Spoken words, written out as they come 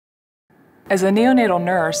As a neonatal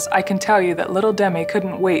nurse, I can tell you that little Demi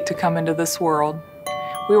couldn't wait to come into this world.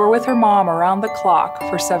 We were with her mom around the clock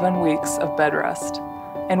for 7 weeks of bed rest,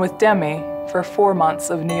 and with Demi for 4 months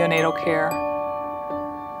of neonatal care.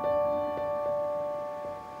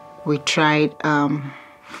 We tried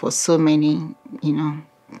for so many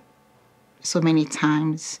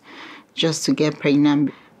times just to get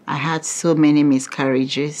pregnant. I had so many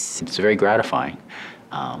miscarriages. It's very gratifying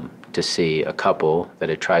to see a couple that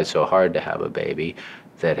had tried so hard to have a baby,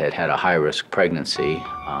 that had had a high-risk pregnancy,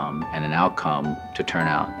 and an outcome to turn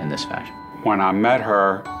out in this fashion. When I met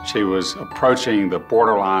her, she was approaching the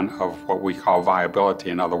borderline of what we call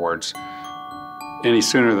viability. In other words, any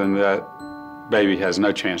sooner than that, baby has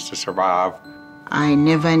no chance to survive. I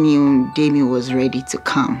never knew Demi was ready to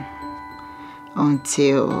come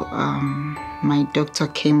until my doctor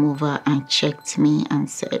came over and checked me and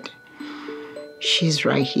said, "She's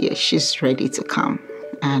right here, she's ready to come."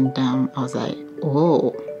 And I was like,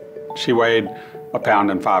 oh. She weighed 1 pound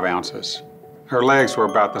and 5 ounces. Her legs were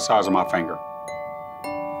about the size of my finger.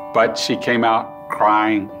 But she came out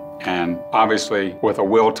crying and obviously with a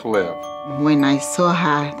will to live. When I saw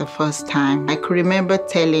her the first time, I could remember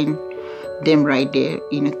telling them right there,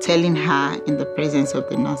 telling her in the presence of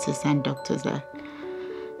the nurses and doctors that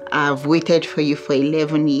I've waited for you for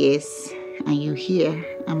 11 years and you're here.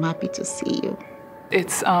 I'm happy to see you.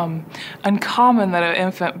 It's uncommon that an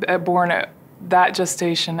infant born at that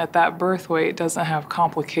gestation, at that birth weight, doesn't have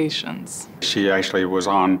complications. She actually was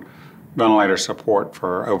on ventilator support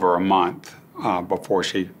for over a month before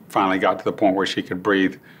she finally got to the point where she could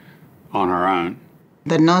breathe on her own.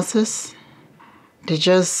 The nurses, they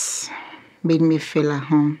just made me feel at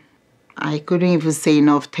home. I couldn't even say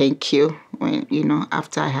enough thank you when,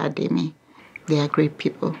 after I had Demi. They are great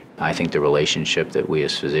people. I think the relationship that we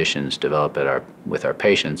as physicians develop with our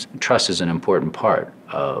patients, trust is an important part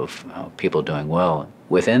of people doing well.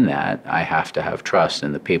 Within that, I have to have trust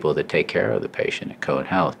in the people that take care of the patient at Cone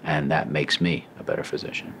Health, and that makes me a better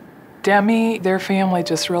physician. Demi, their family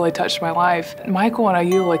just really touched my life. Michael and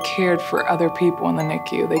Ayoola cared for other people in the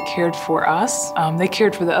NICU. They cared for us. They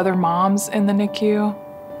cared for the other moms in the NICU.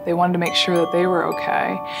 They wanted to make sure that they were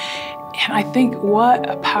okay. And I think what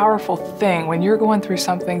a powerful thing when you're going through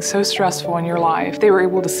something so stressful in your life, they were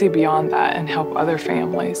able to see beyond that and help other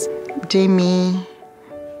families. Demi,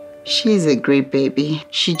 she's a great baby.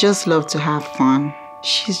 She just loves to have fun.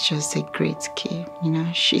 She's just a great kid,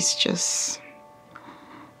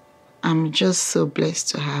 I'm just so blessed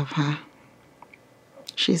to have her.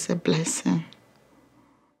 She's a blessing.